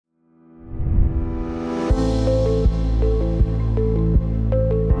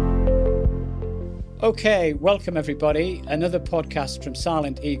Okay, welcome everybody. Another podcast from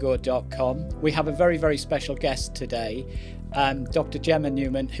silentego.com. We have a very, very special guest today, Dr. Gemma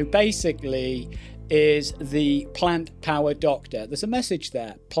Newman, who basically is the plant power doctor. There's a message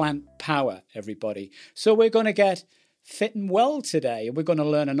there, plant power, everybody. So we're going to get fit and well today. We're going to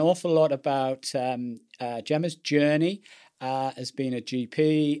learn an awful lot about Gemma's journey as being a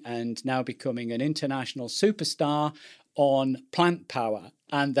GP and now becoming an international superstar on plant power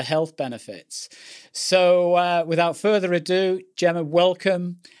and the health benefits. So without further ado, Gemma,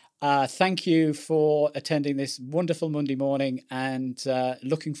 welcome. Thank you for attending this wonderful Monday morning and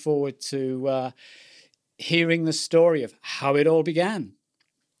looking forward to hearing the story of how it all began.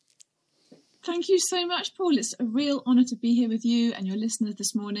 Thank you so much, Paul. It's a real honour to be here with you and your listeners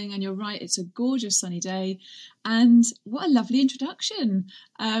this morning. And you're right, it's a gorgeous sunny day. And what a lovely introduction.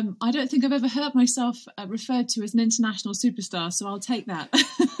 I don't think I've ever heard myself referred to as an international superstar, so I'll take that.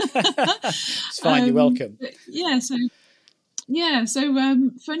 It's fine, you're welcome. So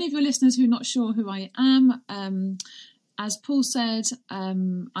for any of your listeners who are not sure who I am, as Paul said,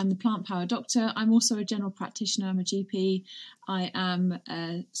 I'm the plant power doctor. I'm also a general practitioner. I'm a GP. I am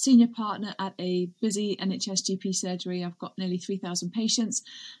a senior partner at a busy NHS GP surgery. I've got nearly 3,000 patients.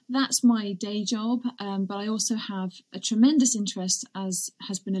 That's my day job. But I also have a tremendous interest, as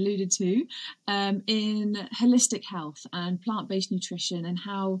has been alluded to, in holistic health and plant-based nutrition and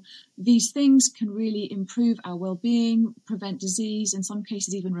how these things can really improve our well-being, prevent disease, in some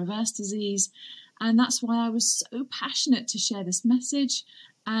cases even reverse disease. And that's why I was so passionate to share this message.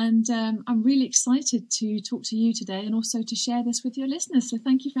 And I'm really excited to talk to you today and also to share this with your listeners. So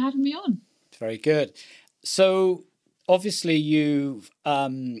thank you for having me on. Very good. So obviously you've,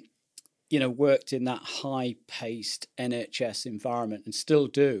 worked in that high-paced NHS environment and still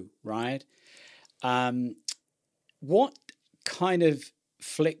do, right? What kind of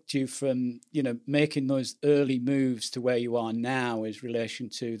flicked you from, making those early moves to where you are now in relation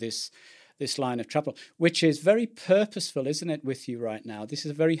to this line of travel, which is very purposeful, isn't it, with you right now? This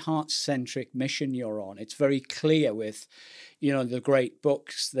is a very heart-centric mission you're on. It's very clear with, the great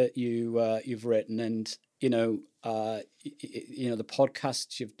books that you've written and, the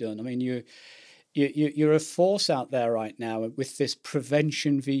podcasts you've done. I mean, you're a force out there right now with this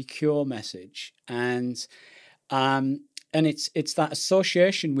prevention v cure message, and it's that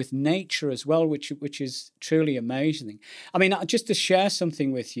association with nature as well, which is truly amazing. I mean, just to share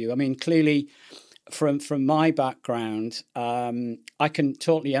something with you, I mean, clearly from my background, I can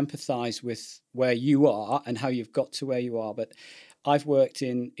totally empathise with where you are and how you've got to where you are. But I've worked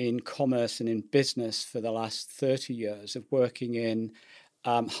in commerce and in business for the last 30 years of working in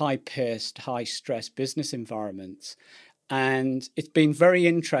high-paced, high-stress business environments. And it's been very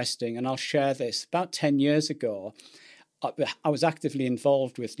interesting, and I'll share this. About 10 years ago, I was actively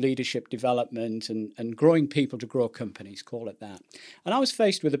involved with leadership development and growing people to grow companies, call it that. And I was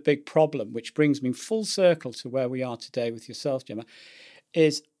faced with a big problem, which brings me full circle to where we are today with yourself, Gemma,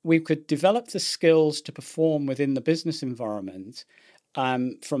 is we could develop the skills to perform within the business environment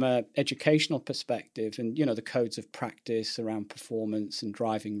from an educational perspective and, the codes of practice around performance and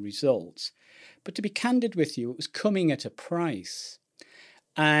driving results. But to be candid with you, it was coming at a price.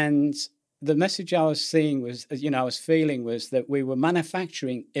 And the message I was seeing was, I was feeling was that we were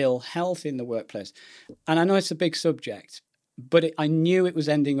manufacturing ill health in the workplace. And I know it's a big subject, but I knew it was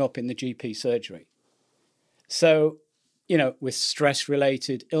ending up in the GP surgery. So, with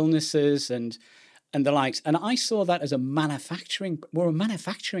stress-related illnesses and the likes. And I saw that as we're manufacturing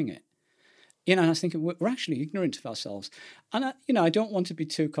it. And I was thinking, we're actually ignorant of ourselves. And, I don't want to be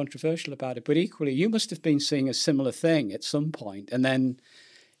too controversial about it, but equally, you must have been seeing a similar thing at some point. And then,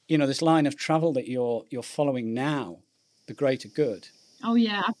 this line of travel that you're following now, the greater good. Oh,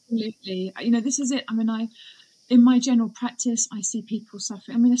 yeah, absolutely. This is it. I mean, in my general practice, I see people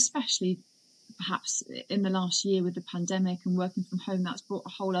suffering. I mean, especially perhaps in the last year with the pandemic and working from home, that's brought a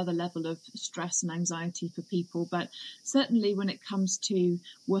whole other level of stress and anxiety for people. But certainly when it comes to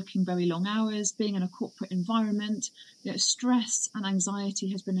working very long hours, being in a corporate environment, stress and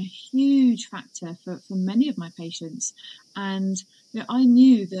anxiety has been a huge factor for many of my patients. And I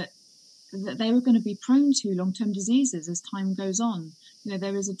knew that they were going to be prone to long-term diseases as time goes on.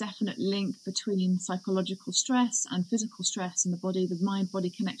 There is a definite link between psychological stress and physical stress in the body. The mind-body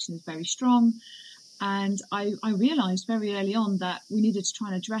connection is very strong. And I realised very early on that we needed to try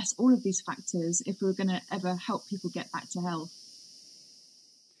and address all of these factors if we were going to ever help people get back to health.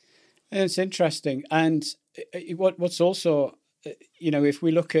 It's interesting. And what's also, if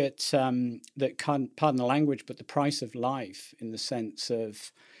we look at pardon the language, but the price of life in the sense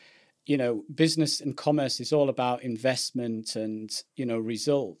of, business and commerce is all about investment and,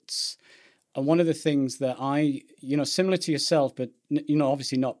 results. And one of the things that I, similar to yourself, but,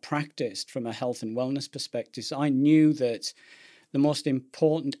 obviously not practiced from a health and wellness perspective, so I knew that the most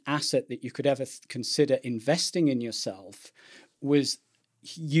important asset that you could ever consider investing in yourself was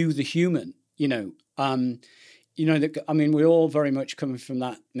you, the human, we're all very much coming from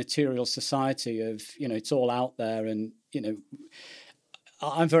that material society of, it's all out there. And,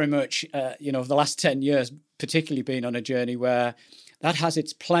 I'm very much, over the last 10 years, particularly been on a journey where that has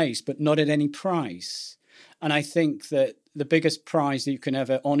its place, but not at any price. And I think that the biggest prize that you can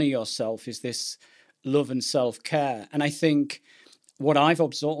ever honor yourself is this love and self-care. And I think what I've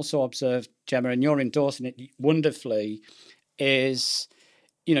also observed, Gemma, and you're endorsing it wonderfully, is,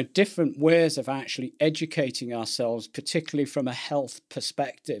 different ways of actually educating ourselves, particularly from a health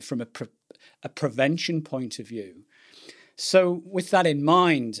perspective, from a prevention point of view. So with that in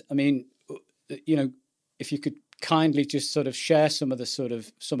mind, I mean, if you could kindly just sort of share some of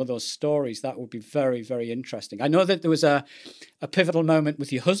those stories, that would be very, very interesting. I know that there was a pivotal moment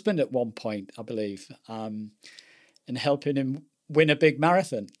with your husband at one point, I believe, in helping him win a big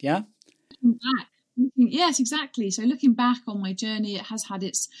marathon. Yeah. Yes, exactly. So looking back on my journey, it has had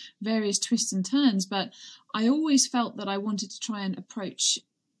its various twists and turns, but I always felt that I wanted to try and approach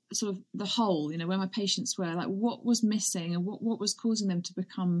sort of the whole, where my patients were, like what was missing and what was causing them to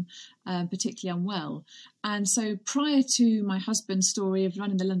become particularly unwell. And so prior to my husband's story of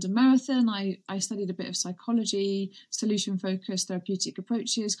running the London Marathon, I studied a bit of psychology, solution-focused therapeutic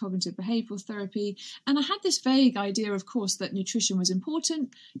approaches, cognitive behavioural therapy. And I had this vague idea, of course, that nutrition was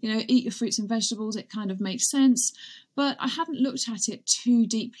important. Eat your fruits and vegetables, it kind of makes sense. But I hadn't looked at it too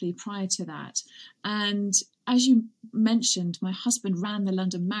deeply prior to that. And as you mentioned, my husband ran the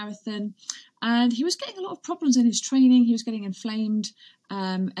London Marathon and he was getting a lot of problems in his training. He was getting inflamed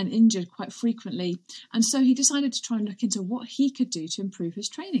and injured quite frequently. And so he decided to try and look into what he could do to improve his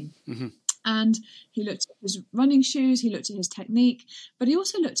training. Mm-hmm. And he looked at his running shoes, he looked at his technique, but he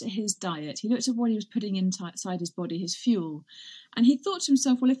also looked at his diet. He looked at what he was putting inside his body, his fuel. And he thought to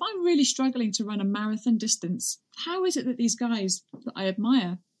himself, well, if I'm really struggling to run a marathon distance, how is it that these guys that I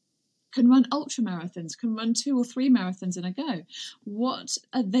admire can run ultra marathons, can run 2 or 3 marathons in a go? What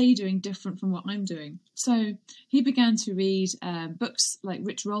are they doing different from what I'm doing? So he began to read books like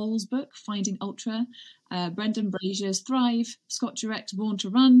Rich Roll's book, Finding Ultra, Brendan Brazier's Thrive, Scott Jurek's Born to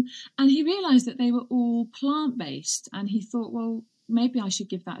Run, and he realised that they were all plant-based. And he thought, well, maybe I should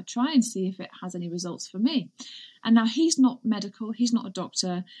give that a try and see if it has any results for me. And now he's not medical, he's not a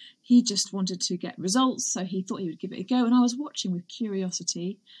doctor, he just wanted to get results, so he thought he would give it a go. And I was watching with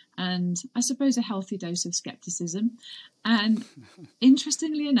curiosity and I suppose a healthy dose of skepticism. And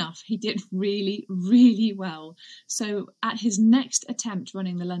interestingly enough, he did really, really well. So at his next attempt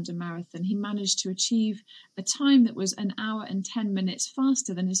running the London Marathon, he managed to achieve a time that was 1 hour and 10 minutes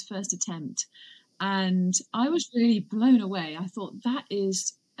faster than his first attempt. And I was really blown away. I thought that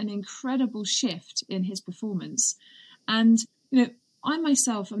is an incredible shift in his performance. And, I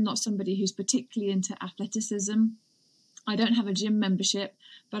myself am not somebody who's particularly into athleticism. I don't have a gym membership,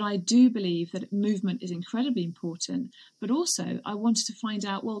 but I do believe that movement is incredibly important. But also I wanted to find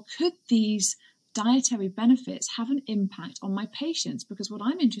out, well, could these dietary benefits have an impact on my patients? Because what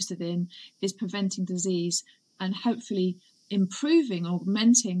I'm interested in is preventing disease and hopefully improving,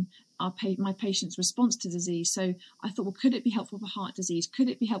 augmenting my patient's response to disease. So I thought, well, could it be helpful for heart disease? Could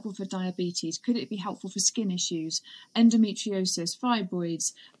it be helpful for diabetes? Could it be helpful for skin issues, endometriosis,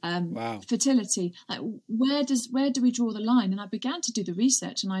 fibroids, fertility? Like, where do we draw the line? And I began to do the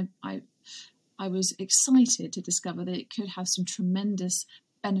research, and I was excited to discover that it could have some tremendous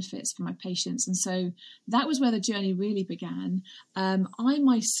benefits for my patients. And so that was where the journey really began. I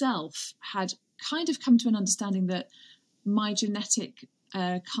myself had kind of come to an understanding that my genetic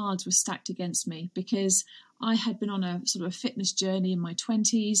cards were stacked against me, because I had been on a sort of a fitness journey in my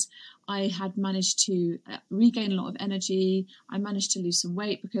 20s. I had managed to regain a lot of energy. I managed to lose some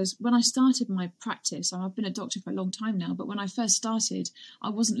weight, because when I started my practice, I've been a doctor for a long time now, but when I first started, I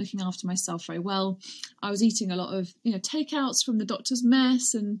wasn't looking after myself very well. I was eating a lot of, takeouts from the doctor's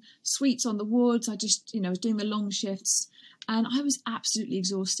mess and sweets on the wards. I just, was doing the long shifts, and I was absolutely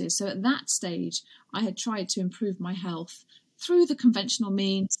exhausted. So at that stage, I had tried to improve my health through the conventional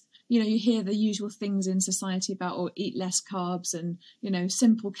means. You hear the usual things in society about, or eat less carbs and,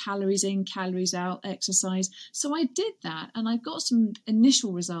 simple calories in, calories out, exercise. So I did that and I got some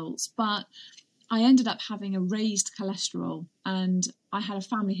initial results, but I ended up having a raised cholesterol, and I had a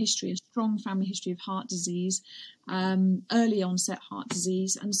strong family history of heart disease, early onset heart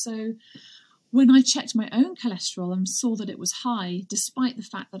disease. And so when I checked my own cholesterol and saw that it was high, despite the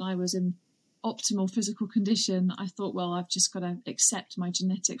fact that I was in optimal physical condition, I thought, well, I've just got to accept my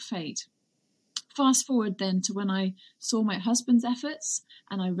genetic fate. fast forward then to when I saw my husband's efforts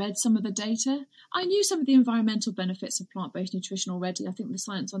and I read some of the data. I knew some of the environmental benefits of plant-based nutrition already. I think the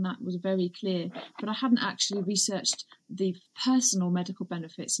science on that was very clear, but I hadn't actually researched the personal medical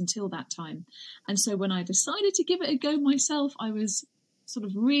benefits until that time. And so when I decided to give it a go myself, I was sort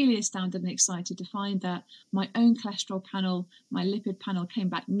of really astounded and excited to find that my own cholesterol panel, my lipid panel came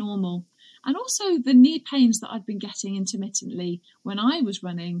back normal. And also the knee pains that I'd been getting intermittently when I was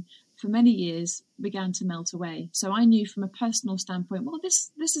running for many years began to melt away. So I knew from a personal standpoint, well,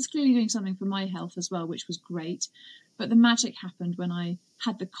 this is clearly doing something for my health as well, which was great. But the magic happened when I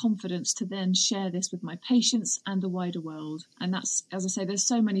had the confidence to then share this with my patients and the wider world. And that's, as I say, there's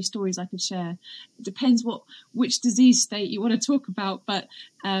so many stories I could share. It depends which disease state you want to talk about, but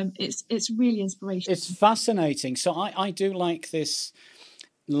it's really inspirational. It's fascinating. So I do like this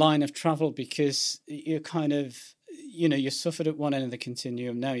line of travel because you're kind of, you suffered at one end of the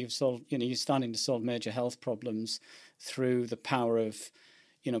continuum. Now you're starting to solve major health problems through the power of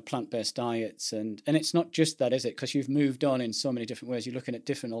plant-based diets, and it's not just that, is it? Because you've moved on in so many different ways. You're looking at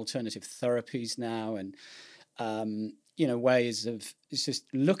different alternative therapies now, and ways of just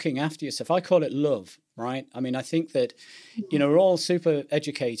looking after yourself. I call it love, right? I mean, I think that we're all super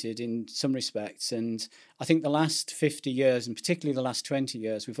educated in some respects, and I think the last 50 years, and particularly the last 20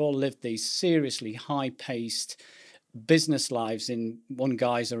 years, we've all lived these seriously high-paced business lives in one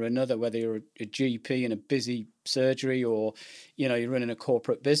guise or another, whether you're a GP in a busy surgery or you're running a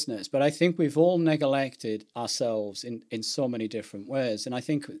corporate business. But I think we've all neglected ourselves in so many different ways, and I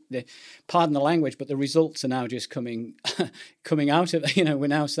think pardon the language, but the results are now just coming out of we're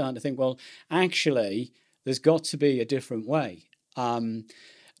now starting to think, well, actually there's got to be a different way, no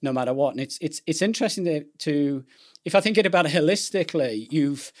matter what. And it's interesting to if I think it about it holistically,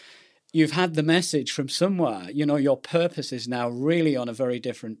 you've had the message from somewhere, your purpose is now really on a very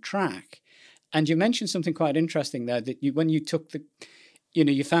different track. And you mentioned something quite interesting there, that when you took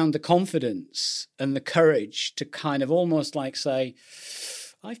you found the confidence and the courage to kind of almost like say,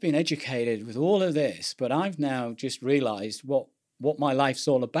 I've been educated with all of this, but I've now just realized what my life's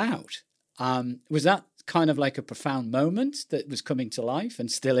all about. Was that kind of like a profound moment that was coming to life and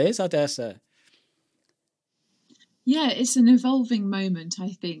still is, I dare say? Yeah, it's an evolving moment, I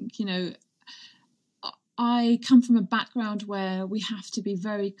think. I come from a background where we have to be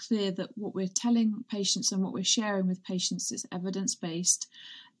very clear that what we're telling patients and what we're sharing with patients is evidence-based.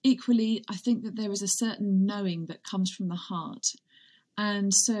 Equally, I think that there is a certain knowing that comes from the heart.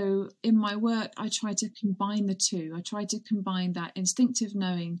 And so in my work, I try to combine the two. I try to combine that instinctive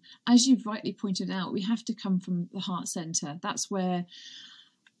knowing. As you've rightly pointed out, we have to come from the heart center. That's where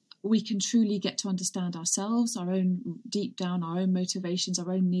we can truly get to understand ourselves, our own deep down, our own motivations,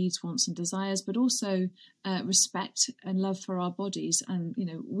 our own needs, wants and desires, but also respect and love for our bodies. And,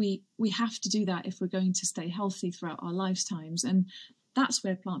 we have to do that if we're going to stay healthy throughout our lifetimes. And that's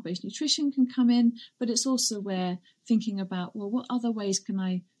where plant-based nutrition can come in, but it's also where thinking about, well, what other ways can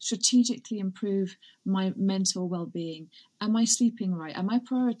I strategically improve my mental well-being? Am I sleeping right? Am I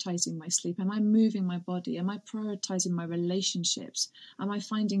prioritizing my sleep? Am I moving my body? Am I prioritizing my relationships? Am I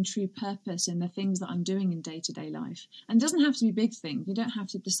finding true purpose in the things that I'm doing in day-to-day life? And it doesn't have to be big things. You don't have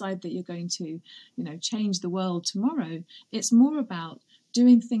to decide that you're going to, change the world tomorrow. It's more about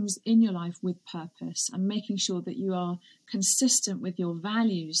doing things in your life with purpose and making sure that you are consistent with your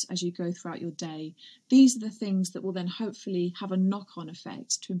values as you go throughout your day. These are the things that will then hopefully have a knock-on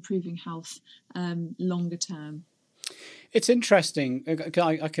effect to improving health longer term. It's interesting.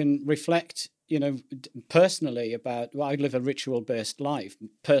 I can reflect, personally about, I live a ritual-based life.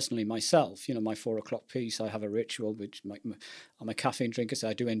 Personally, myself, my 4 o'clock piece, I have a ritual, which I'm a caffeine drinker, so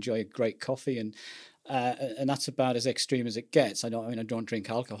I do enjoy a great coffee, and that's about as extreme as it gets. I don't drink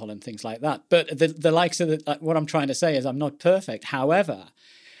alcohol and things like that. But the likes of what I'm trying to say is I'm not perfect. However,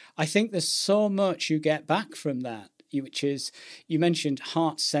 I think there's so much you get back from that, which is, you mentioned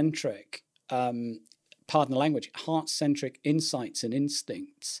heart-centric, pardon the language, heart-centric insights and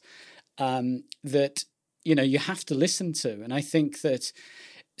instincts that, you have to listen to. And I think that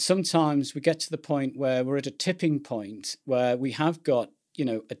sometimes we get to the point where we're at a tipping point where we have got,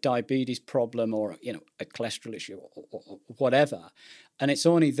 a diabetes problem or, a cholesterol issue or whatever. And it's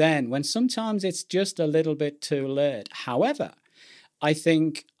only then when sometimes it's just a little bit too late. However, I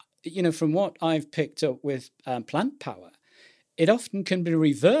think, from what I've picked up with plant power, it often can be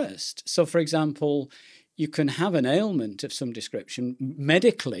reversed. So, for example, you can have an ailment of some description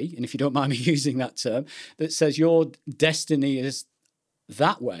medically, and if you don't mind me using that term, that says your destiny is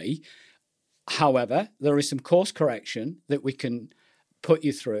that way. However, there is some course correction that we can put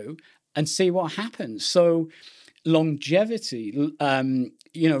you through and see what happens. So longevity,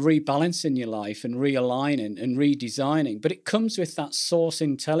 rebalancing your life and realigning and redesigning. But it comes with that source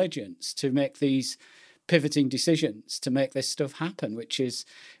intelligence to make these pivoting decisions, to make this stuff happen, which is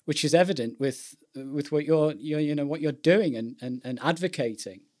evident with what you're doing and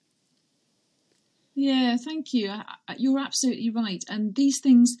advocating. Yeah, thank you. You're absolutely right. And these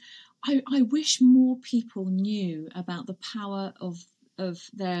things, I wish more people knew about the power of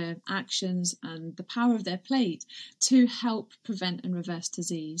their actions and the power of their plate to help prevent and reverse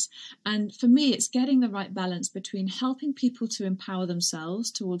disease. And for me, it's getting the right balance between helping people to empower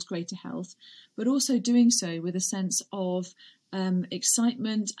themselves towards greater health, but also doing so with a sense of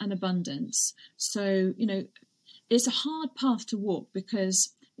excitement and abundance. So, it's a hard path to walk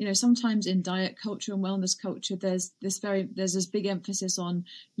because sometimes in diet culture and wellness culture, there's this big emphasis on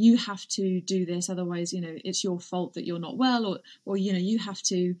you have to do this, otherwise, it's your fault that you're not well, or you have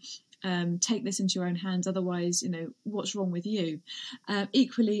to take this into your own hands, otherwise, what's wrong with you?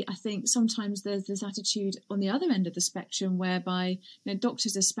 Equally, I think sometimes there's this attitude on the other end of the spectrum whereby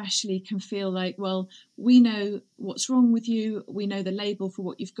doctors especially can feel like, well, we know what's wrong with you, we know the label for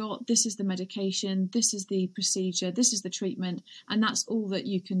what you've got, this is the medication, this is the procedure, this is the treatment, and that's all that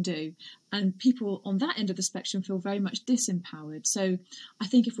you can do. And people on that end of the spectrum feel very much disempowered. So I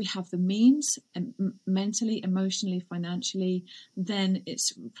think if we have the means, mentally, emotionally, financially, then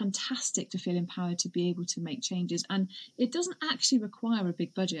it's fantastic to feel empowered to be able to make changes. And it doesn't actually require a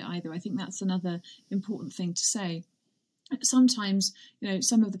big budget either. I think that's another important thing to say. Sometimes,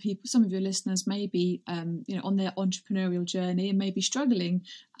 some of your listeners may be, on their entrepreneurial journey and may be struggling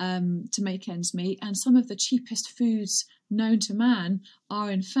to make ends meet. And some of the cheapest foods known to man are,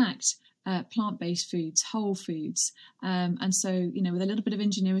 in fact, plant-based foods, whole foods. And so, with a little bit of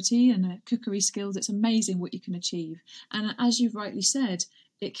ingenuity and cookery skills, it's amazing what you can achieve. And as you've rightly said,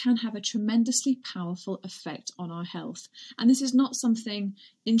 it can have a tremendously powerful effect on our health. And this is not something,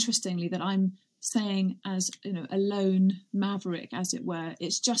 interestingly, that I'm saying as a lone maverick, as it were.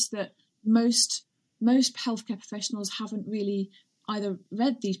 It's just that most healthcare professionals haven't really either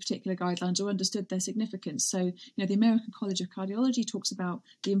read these particular guidelines or understood their significance. So, the American College of Cardiology talks about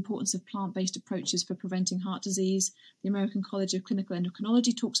the importance of plant-based approaches for preventing heart disease. The American College of Clinical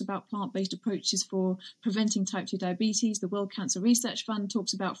Endocrinology talks about plant-based approaches for preventing type 2 diabetes. The World Cancer Research Fund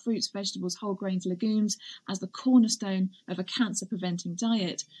talks about fruits, vegetables, whole grains, legumes as the cornerstone of a cancer-preventing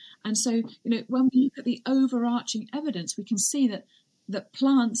diet. And so, when we look at the overarching evidence, we can see that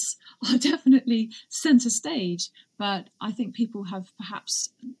plants are definitely centre stage, but I think people have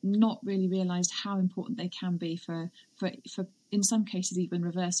perhaps not really realised how important they can be for in some cases even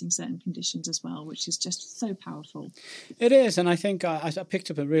reversing certain conditions as well, which is just so powerful. It is, and I think I picked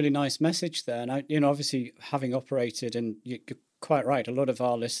up a really nice message there. And obviously having operated, and you're quite right, a lot of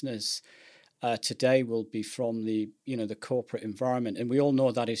our listeners today will be from the corporate environment, and we all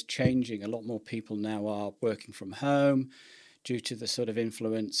know that is changing. A lot more people now are working from home due to the sort of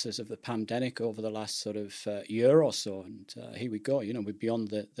influences of the pandemic over the last sort of year or so. And here we go, we're beyond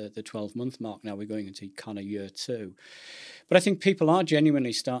the 12-month mark now. We're going into kind of year 2. But I think people are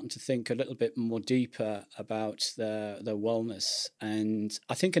genuinely starting to think a little bit more deeper about their wellness. And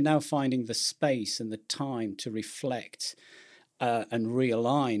I think are now finding the space and the time to reflect and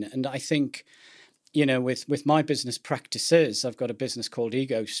realign. And I think, with my business practices, I've got a business called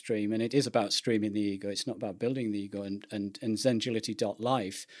Ego Stream, and it is about streaming the ego. It's not about building the ego. And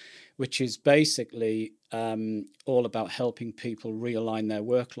Zengility.life, which is basically all about helping people realign their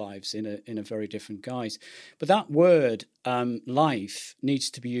work lives in a very different guise. But that word life needs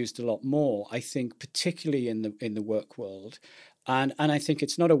to be used a lot more, I think, particularly in the work world. And I think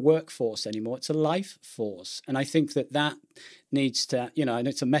it's not a workforce anymore, it's a life force. And I think that needs to, and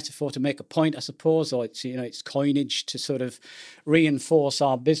it's a metaphor to make a point, I suppose, or it's, it's coinage to sort of reinforce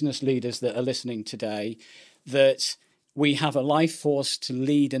our business leaders that are listening today, that we have a life force to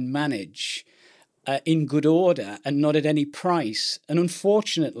lead and manage in good order and not at any price. And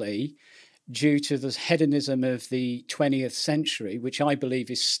unfortunately, due to the hedonism of the 20th century, which I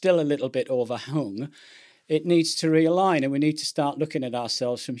believe is still a little bit overhung, it needs to realign, and we need to start looking at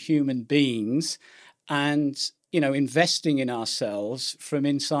ourselves from human beings and, investing in ourselves from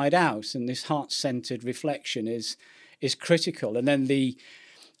inside out. And this heart-centered reflection is critical. And then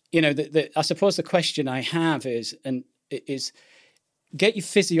I suppose the question I have is get your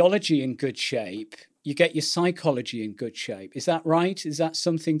physiology in good shape, you get your psychology in good shape. Is that right? Is that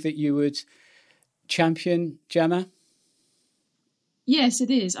something that you would champion, Gemma? Yes, it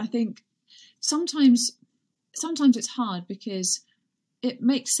is. I think sometimes it's hard because it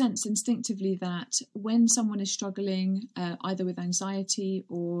makes sense instinctively that when someone is struggling either with anxiety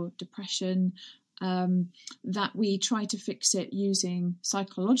or depression, that we try to fix it using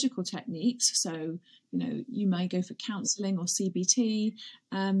psychological techniques. So, you may go for counselling or CBT.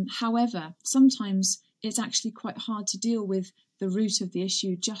 However, sometimes it's actually quite hard to deal with the root of the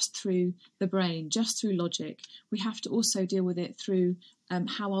issue just through the brain, just through logic. We have to also deal with it through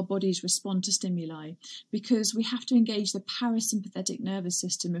how our bodies respond to stimuli, because we have to engage the parasympathetic nervous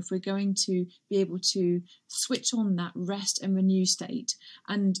system if we're going to be able to switch on that rest and renew state.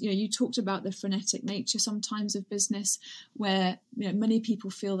 And you talked about the frenetic nature sometimes of business, where many people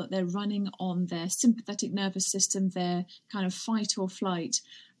feel that they're running on their sympathetic nervous system, their kind of fight or flight,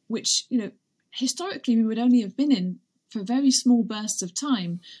 which historically we would only have been in for very small bursts of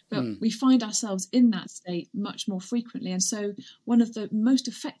time, but we find ourselves in that state much more frequently. And so one of the most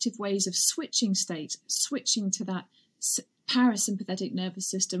effective ways of switching state, switching to that parasympathetic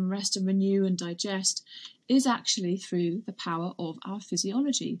nervous system, rest and renew and digest, is actually through the power of our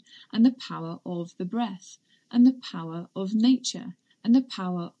physiology and the power of the breath and the power of nature and the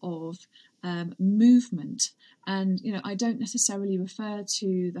power of movement. And I don't necessarily refer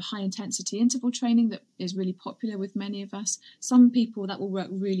to the high intensity interval training that is really popular with many of us. Some people that will work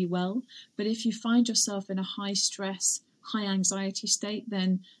really well, but if you find yourself in a high stress, high anxiety state,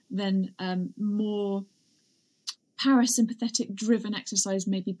 then more parasympathetic driven exercise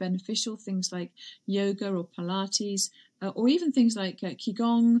may be beneficial, things like yoga or Pilates, or even things like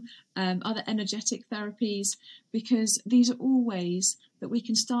Qigong, other energetic therapies, because these are all ways that we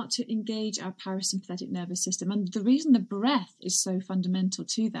can start to engage our parasympathetic nervous system. And the reason the breath is so fundamental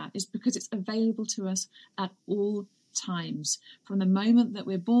to that is because it's available to us at all times, from the moment that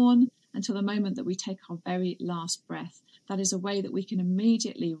we're born until the moment that we take our very last breath. That is a way that we can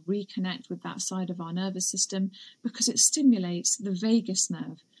immediately reconnect with that side of our nervous system, because it stimulates the vagus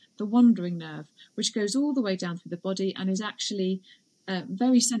nerve, the wandering nerve, which goes all the way down through the body and is actually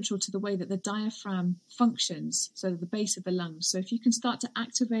very central to the way that the diaphragm functions, so the base of the lungs. So if you can start to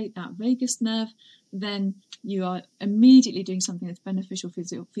activate that vagus nerve, then you are immediately doing something that's beneficial for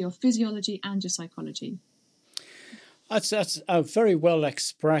your physiology and your psychology. That's very well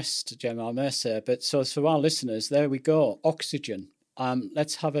expressed, Gemma, I must say. But so for our listeners, there we go. Oxygen.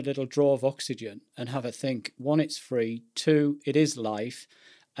 Let's have a little draw of oxygen and have a think. 1, it's free. 2, it is life.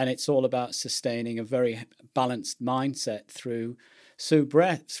 And it's all about sustaining a very balanced mindset through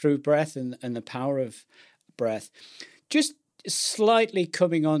breath and the power of breath. Just slightly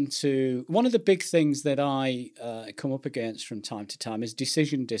coming on to one of the big things that I come up against from time to time is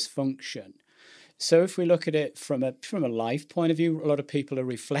decision dysfunction. So if we look at it from a life point of view, a lot of people are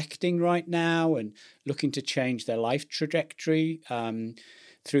reflecting right now and looking to change their life trajectory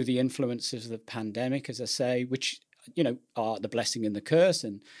through the influences of the pandemic, as I say, which are the blessing and the curse,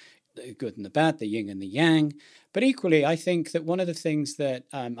 and the good and the bad, the yin and the yang. But equally, I think that one of the things that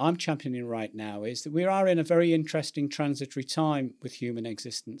I'm championing right now is that we are in a very interesting transitory time with human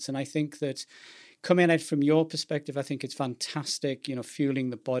existence. And I think that coming at it from your perspective, I think it's fantastic,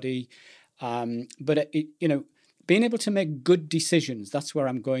 fueling the body. But being able to make good decisions, that's where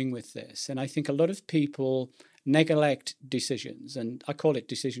I'm going with this. And I think a lot of people neglect decisions, and I call it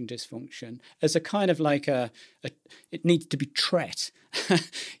decision dysfunction, as a kind of like it needs to be tret.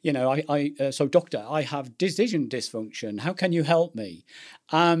 So doctor, I have decision dysfunction. How can you help me?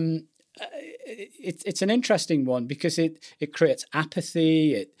 It's an interesting one because it creates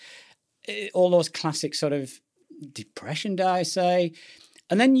apathy, all those classic sort of depression, dare I say.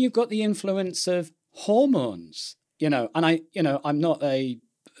 And then you've got the influence of hormones, and I'm not a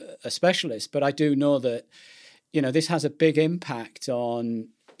specialist, but I do know that, this has a big impact on,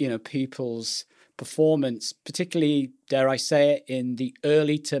 people's performance, particularly, dare I say it, in the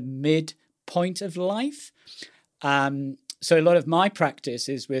early to mid point of life. So a lot of my practice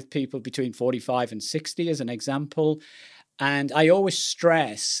is with people between 45 and 60 as an example. And I always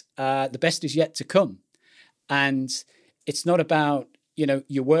stress the best is yet to come. And it's not about,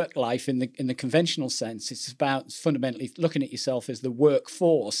 your work life in the conventional sense. It's about fundamentally looking at yourself as the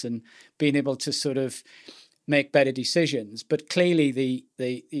workforce and being able to sort of make better decisions. But clearly the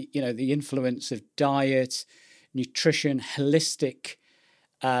influence of diet, nutrition, holistic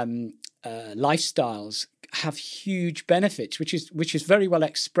lifestyles have huge benefits, which is very well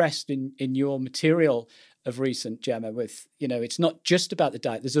expressed in your material of recent, Gemma, with, it's not just about the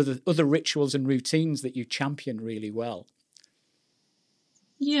diet. There's other rituals and routines that you champion really well.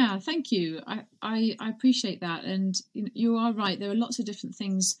 Yeah, thank you. I appreciate that. And you are right. There are lots of different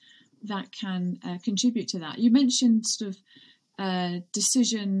things that can contribute to that. You mentioned sort of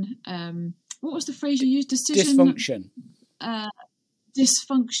decision. What was the phrase you used? Decision dysfunction.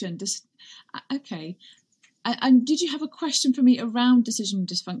 Dysfunction. Okay. And did you have a question for me around decision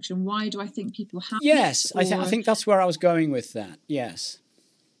dysfunction? Why do I think people have yes, it? I think that's where I was going with that. Yes.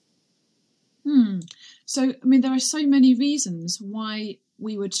 So, I mean, there are so many reasons why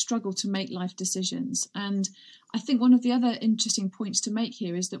we would struggle to make life decisions. And I think one of the other interesting points to make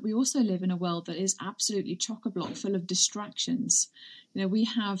here is that we also live in a world that is absolutely chock-a-block full of distractions. You know, we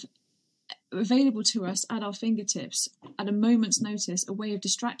have available to us at our fingertips at a moment's notice a way of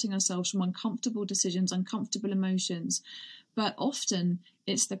distracting ourselves from uncomfortable decisions, uncomfortable emotions. But often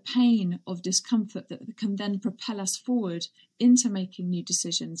it's the pain of discomfort that can then propel us forward into making new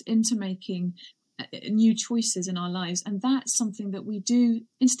decisions, into making new choices in our lives. And that's something that we do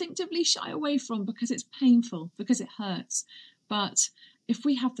instinctively shy away from because it's painful, because it hurts. But if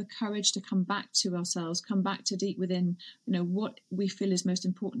we have the courage to come back to ourselves, come back to deep within, you know, what we feel is most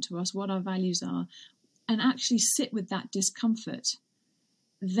important to us, what our values are, and actually sit with that discomfort,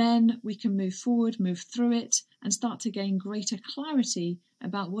 then we can move forward, move through it, and start to gain greater clarity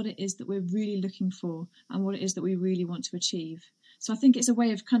about what it is that we're really looking for and what it is that we really want to achieve. So I think it's a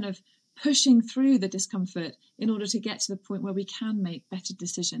way of kind of pushing through the discomfort in order to get to the point where we can make better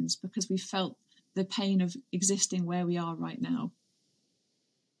decisions because we felt the pain of existing where we are right now.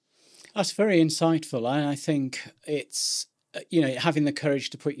 That's very insightful. I think it's, having the courage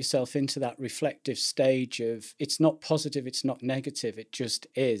to put yourself into that reflective stage of it's not positive, it's not negative, it just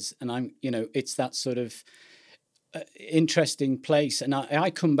is. And it's that sort of interesting place. And I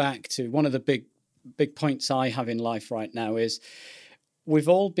come back to one of the big points I have in life right now is we've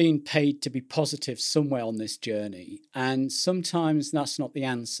all been paid to be positive somewhere on this journey. And sometimes that's not the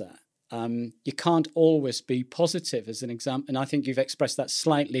answer. You can't always be positive, as an example. And I think you've expressed that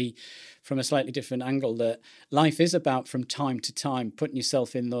from a slightly different angle, that life is about, from time to time, putting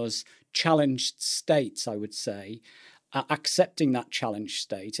yourself in those challenged states, I would say, accepting that challenged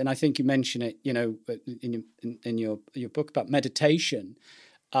state. And I think you mention it, in your book about meditation.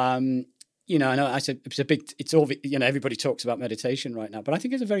 I know I said it's all, everybody talks about meditation right now, but I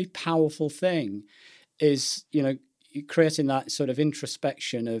think it's a very powerful thing, is, creating that sort of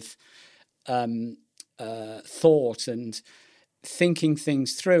introspection of thought and thinking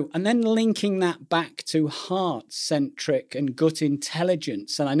things through, and then linking that back to heart-centric and gut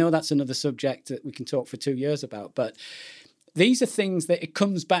intelligence. And I know that's another subject that we can talk for 2 years about, but these are things that it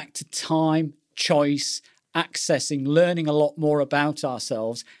comes back to time, choice, accessing, learning a lot more about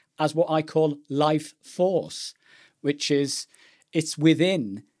ourselves as what I call life force, which is it's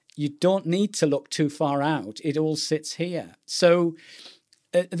within. You don't need to look too far out. It all sits here. So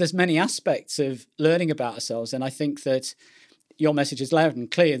there's many aspects of learning about ourselves. And I think that your message is loud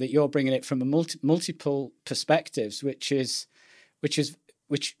and clear, that you're bringing it from a multiple perspectives, which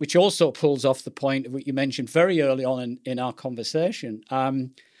also pulls off the point of what you mentioned very early on in our conversation,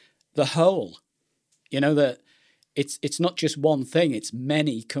 the whole, that it's not just one thing, it's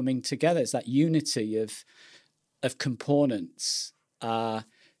many coming together. It's that unity of components,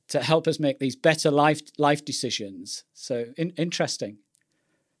 to help us make these better life decisions. So interesting.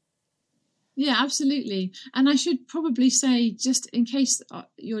 Yeah, absolutely. And I should probably say, just in case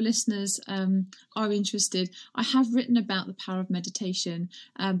your listeners are interested, I have written about the power of meditation,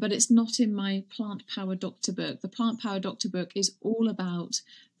 but it's not in my Plant Power Doctor book. The Plant Power Doctor book is all about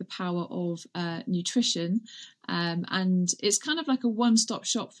the power of nutrition, and it's kind of like a one-stop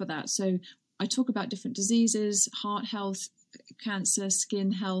shop for that. So I talk about different diseases, heart health, cancer,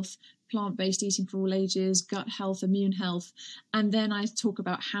 skin health, plant-based eating for all ages, gut health, immune health, and then I talk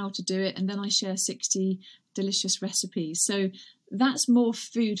about how to do it, and then I share 60 delicious recipes. So that's more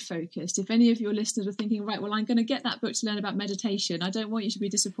food focused. If any of your listeners are thinking, right, well, I'm going to get that book to learn about meditation, I don't want you to be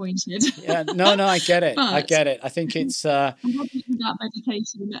disappointed. Yeah, no, I get it. I get it. I think it's I'm happy about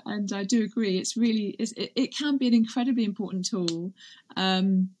meditation, and I do agree. It can be an incredibly important tool.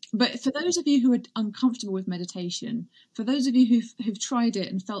 But for those of you who are uncomfortable with meditation, for those of you who've tried it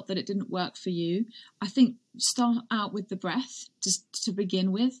and felt that it didn't work for you, I think start out with the breath just to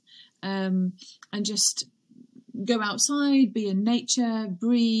begin with, and just go outside, be in nature,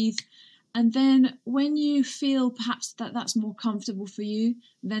 breathe. And then when you feel perhaps that's more comfortable for you,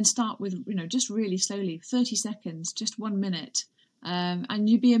 then start with, just really slowly, 30 seconds, just 1 minute. And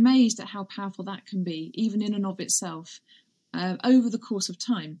you'd be amazed at how powerful that can be, even in and of itself. Over the course of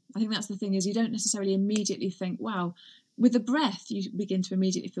time. I think that's the thing, is you don't necessarily immediately think, wow, with the breath you begin to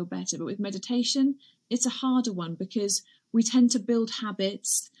immediately feel better. But with meditation, it's a harder one, because we tend to build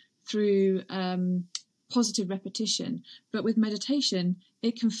habits through positive repetition. But with meditation,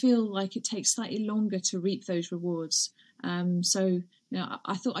 it can feel like it takes slightly longer to reap those rewards. So,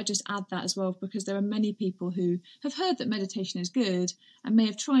 I thought I'd just add that as well, because there are many people who have heard that meditation is good and may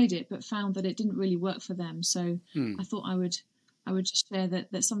have tried it but found that it didn't really work for them. So I thought I would just share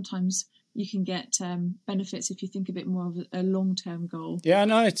that sometimes you can get benefits if you think a bit more of a long-term goal. Yeah,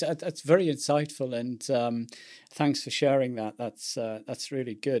 no, it's very insightful, and thanks for sharing that. That's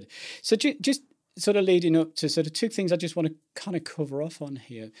really good. So just sort of leading up to sort of two things I just want to kind of cover off on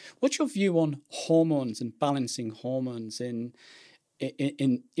here. What's your view on hormones and balancing hormones in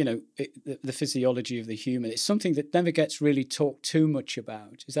the physiology of the human? It's something that never gets really talked too much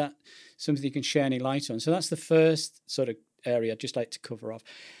about. Is that something you can share any light on? So that's the first sort of area I'd just like to cover off,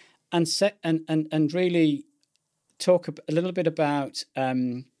 and really talk a little bit about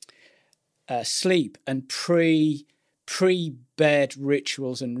sleep and pre-bed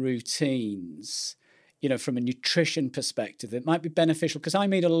rituals and routines, from a nutrition perspective that might be beneficial, because I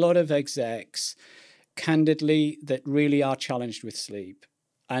meet a lot of execs, candidly, that really are challenged with sleep.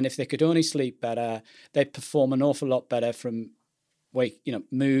 And if they could only sleep better, they'd perform an awful lot better from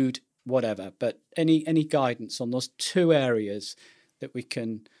mood, whatever. But any guidance on those two areas that we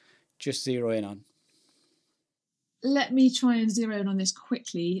can just zero in on? Let me try and zero in on this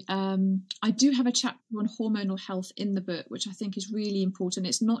quickly. I do have a chapter on hormonal health in the book, which I think is really important.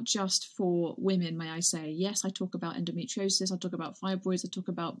 It's not just for women, may I say. Yes, I talk about endometriosis, I talk about fibroids, I talk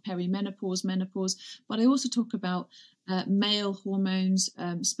about perimenopause, menopause, but I also talk about male hormones,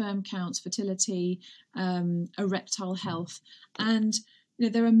 sperm counts, fertility, erectile health. And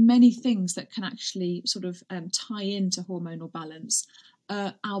there are many things that can actually sort of tie into hormonal balance.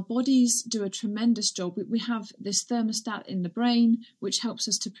 Our bodies do a tremendous job. We have this thermostat in the brain, which helps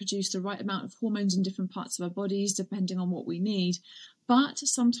us to produce the right amount of hormones in different parts of our bodies, depending on what we need. But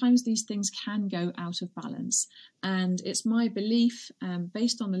sometimes these things can go out of balance. And it's my belief,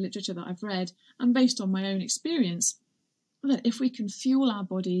 based on the literature that I've read and based on my own experience, that if we can fuel our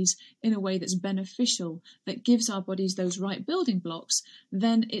bodies in a way that's beneficial, that gives our bodies those right building blocks,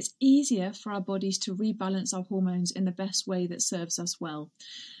 then it's easier for our bodies to rebalance our hormones in the best way that serves us well.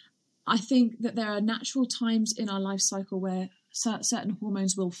 I think that there are natural times in our life cycle where certain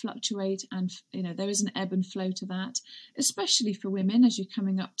hormones will fluctuate, and there is an ebb and flow to that, especially for women as you're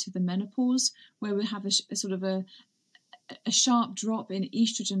coming up to the menopause, where we have a sort of a sharp drop in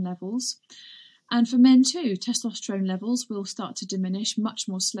estrogen levels. And for men too, testosterone levels will start to diminish much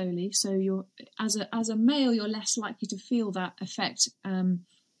more slowly. So you're, as a male, you're less likely to feel that effect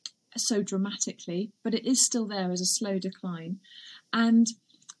so dramatically, but it is still there as a slow decline. And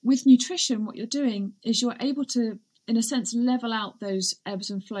with nutrition, what you're doing is you're able to, in a sense, level out those ebbs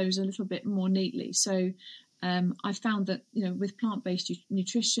and flows a little bit more neatly. So I found that, with plant-based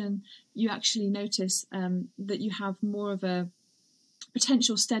nutrition, you actually notice that you have more of a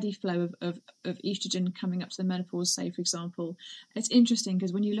potential steady flow of estrogen coming up to the menopause, say, for example. It's interesting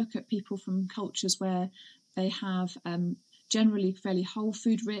because when you look at people from cultures where they have generally fairly whole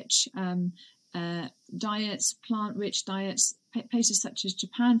food rich diets, plant rich diets, places such as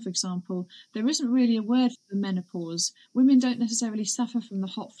Japan, for example, there isn't really a word for menopause. Women don't necessarily suffer from the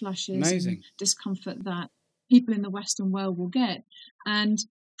hot flushes and discomfort that people in the Western world will get. And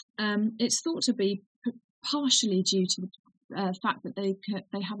it's thought to be partially due to the fact that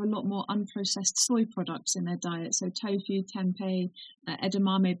they have a lot more unprocessed soy products in their diet, so tofu, tempeh,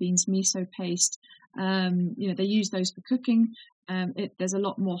 edamame beans, miso paste. They use those for cooking. There's a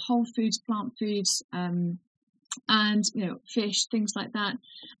lot more whole foods, plant foods, and fish, things like that.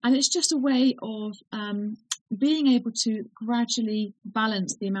 And it's just a way of being able to gradually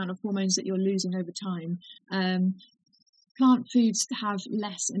balance the amount of hormones that you're losing over time. Plant foods have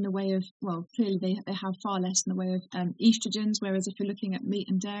less in the way of, clearly they have far less in the way of estrogens, whereas if you're looking at meat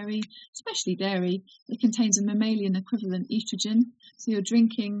and dairy, especially dairy, it contains a mammalian equivalent estrogen. So you're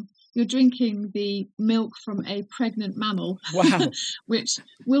drinking the milk from a pregnant mammal, wow. which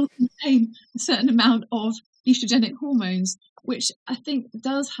will contain a certain amount of estrogenic hormones, which I think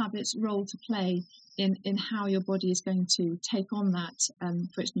does have its role to play in how your body is going to take on that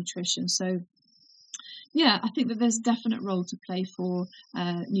for its nutrition. So yeah, I think that there's a definite role to play for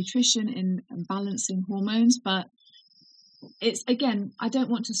nutrition in balancing hormones, but it's, again, I don't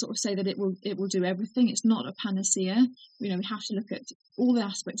want to sort of say that it will do everything. It's not a panacea. We have to look at all the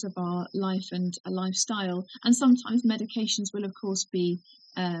aspects of our life and a lifestyle, and sometimes medications will, of course, be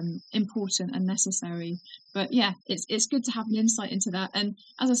important and necessary. But yeah, it's good to have an insight into that. And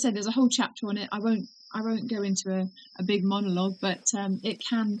as I said, there's a whole chapter on it. I won't go into a big monologue, but it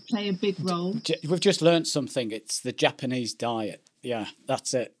can play a big role. We've just learned something. It's the Japanese diet. Yeah,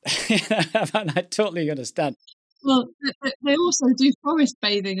 that's it. I totally understand. Well, they also do forest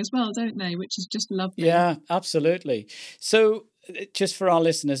bathing as well, don't they? Which is just lovely. Yeah, absolutely. So, just for our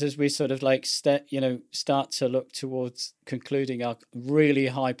listeners, as we sort of like start to look towards concluding our really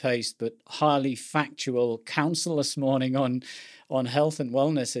high-paced but highly factual counsel this morning on health and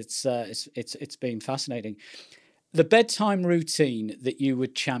wellness, it's been fascinating. The bedtime routine that you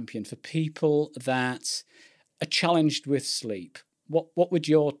would champion for people that are challenged with sleep, what would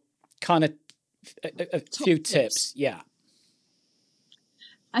your kind of a few tips? Yeah.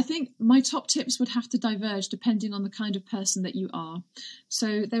 I think my top tips would have to diverge depending on the kind of person that you are.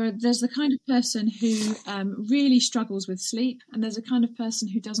 So there's the kind of person who really struggles with sleep, and there's a kind of person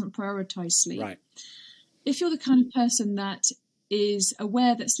who doesn't prioritize sleep. Right. If you're the kind of person that is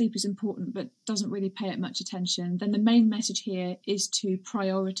aware that sleep is important but doesn't really pay it much attention, then the main message here is to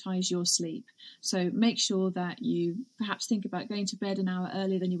prioritize your sleep. So make sure that you perhaps think about going to bed an hour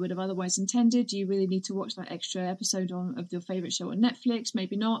earlier than you would have otherwise intended. Do you really need to watch that extra episode of your favorite show on Netflix?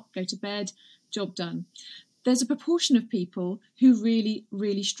 Maybe not. Go to bed. Job done. There's a proportion of people who really,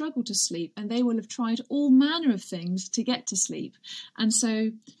 really struggle to sleep, and they will have tried all manner of things to get to sleep. And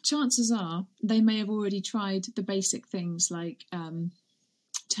so chances are they may have already tried the basic things like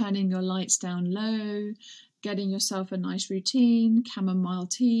turning your lights down low, getting yourself a nice routine, chamomile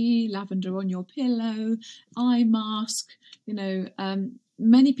tea, lavender on your pillow, eye mask,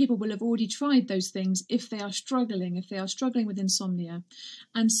 many people will have already tried those things if they are struggling with insomnia.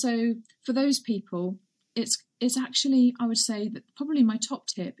 And so for those people, it's actually, I would say that probably my top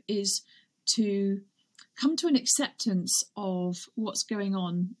tip is to come to an acceptance of what's going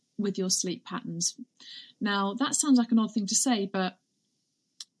on with your sleep patterns. Now, that sounds like an odd thing to say, but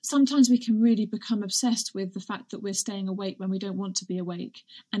sometimes we can really become obsessed with the fact that we're staying awake when we don't want to be awake,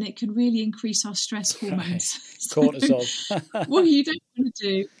 and it can really increase our stress hormones. Right. Cortisol. What you don't want to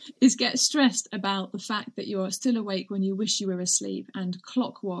do is get stressed about the fact that you're still awake when you wish you were asleep, and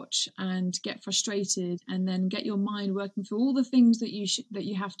clock watch and get frustrated, and then get your mind working through all the things that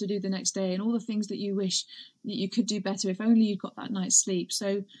you have to do the next day, and all the things that you wish that you could do better if only you got that night's sleep.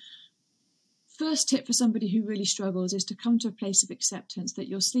 So first tip for somebody who really struggles is to come to a place of acceptance that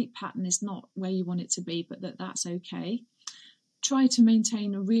your sleep pattern is not where you want it to be, but that's okay. Try to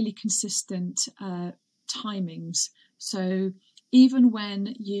maintain really consistent timings. So even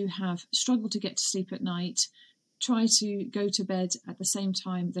when you have struggled to get to sleep at night, try to go to bed at the same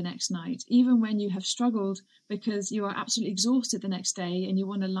time the next night. Even when you have struggled because you are absolutely exhausted the next day and you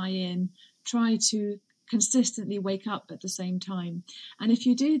want to lie in, try to consistently wake up at the same time. And if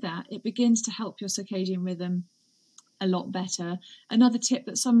you do that, it begins to help your circadian rhythm a lot better. Another tip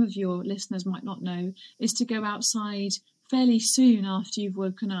that some of your listeners might not know is to go outside fairly soon after you've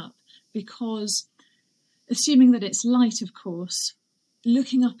woken up, because assuming that it's light, of course,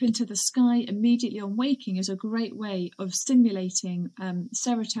 looking up into the sky immediately on waking is a great way of stimulating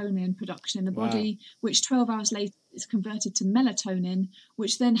serotonin production in the body, which 12 hours later is converted to melatonin,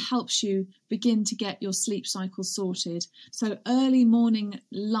 which then helps you begin to get your sleep cycle sorted. So early morning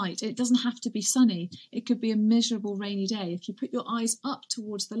light, it doesn't have to be sunny. It could be a miserable rainy day. If you put your eyes up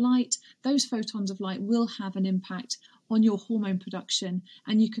towards the light, those photons of light will have an impact on your hormone production,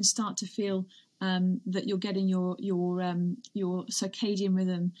 and you can start to feel that you're getting your circadian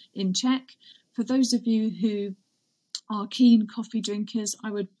rhythm in check. For those of you who are keen coffee drinkers, I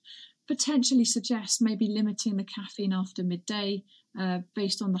would potentially suggest maybe limiting the caffeine after midday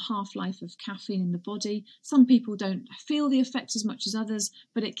based on the half-life of caffeine in the body. Some people don't feel the effects as much as others,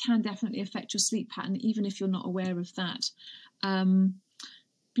 but it can definitely affect your sleep pattern, even if you're not aware of that.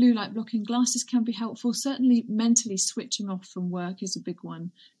 Blue light blocking glasses can be helpful. Certainly mentally switching off from work is a big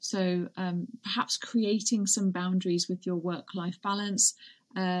one. So perhaps creating some boundaries with your work-life balance,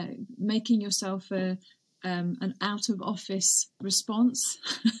 making yourself an out-of-office response,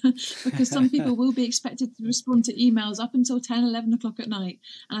 because some people will be expected to respond to emails up until 10, 11 o'clock at night.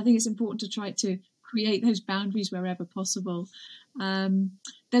 And I think it's important to try to create those boundaries wherever possible.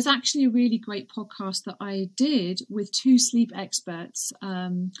 There's actually a really great podcast that I did with two sleep experts,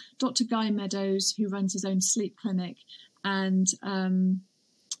 Dr. Guy Meadows, who runs his own sleep clinic, and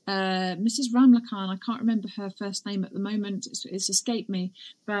Mrs. Ramlakan. I can't remember her first name at the moment. It's escaped me.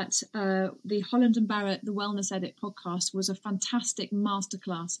 But the Holland and Barrett, the Wellness Edit podcast was a fantastic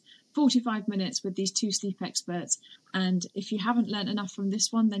masterclass, 45 minutes with these two sleep experts. And if you haven't learned enough from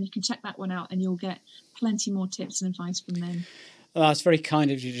this one, then you can check that one out and you'll get plenty more tips and advice from them. Well, it's very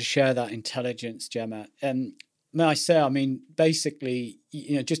kind of you to share that intelligence, Gemma. May I say, I mean, basically,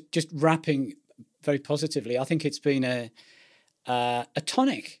 just wrapping very positively, I think it's been a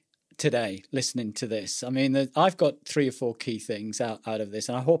tonic today listening to this. I mean, I've got 3 or 4 key things out of this,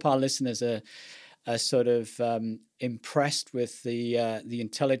 and I hope our listeners are are sort of impressed with the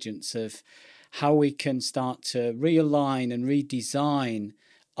intelligence of how we can start to realign and redesign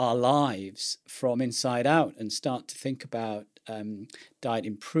our lives from inside out and start to think about diet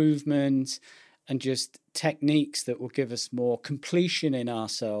improvement and just techniques that will give us more completion in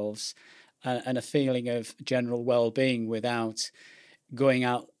ourselves and a feeling of general well-being without going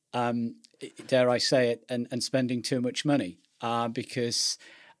out, dare I say it, and spending too much money, because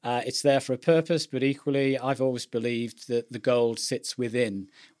it's there for a purpose, but equally I've always believed that the gold sits within.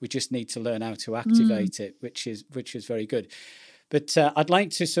 We just need to learn how to activate it, which is very good. But I'd like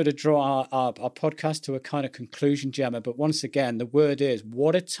to sort of draw our podcast to a kind of conclusion, Gemma. But once again, the word is,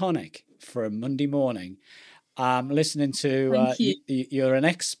 what a tonic for a Monday morning. Listening to you're an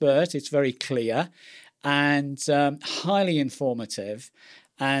expert. It's very clear and highly informative.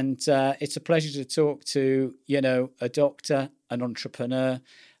 And it's a pleasure to talk to, a doctor, an entrepreneur.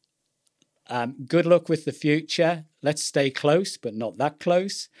 Good luck with the future. Let's stay close, but not that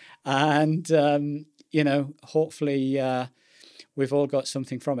close. And, hopefully we've all got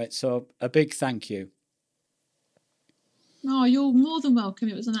something from it. So a big thank you. Oh, you're more than welcome.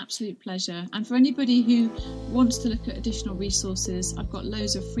 It was an absolute pleasure. And for anybody who wants to look at additional resources, I've got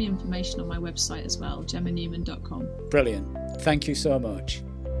loads of free information on my website as well, gemmanewman.com. Brilliant. Thank you so much.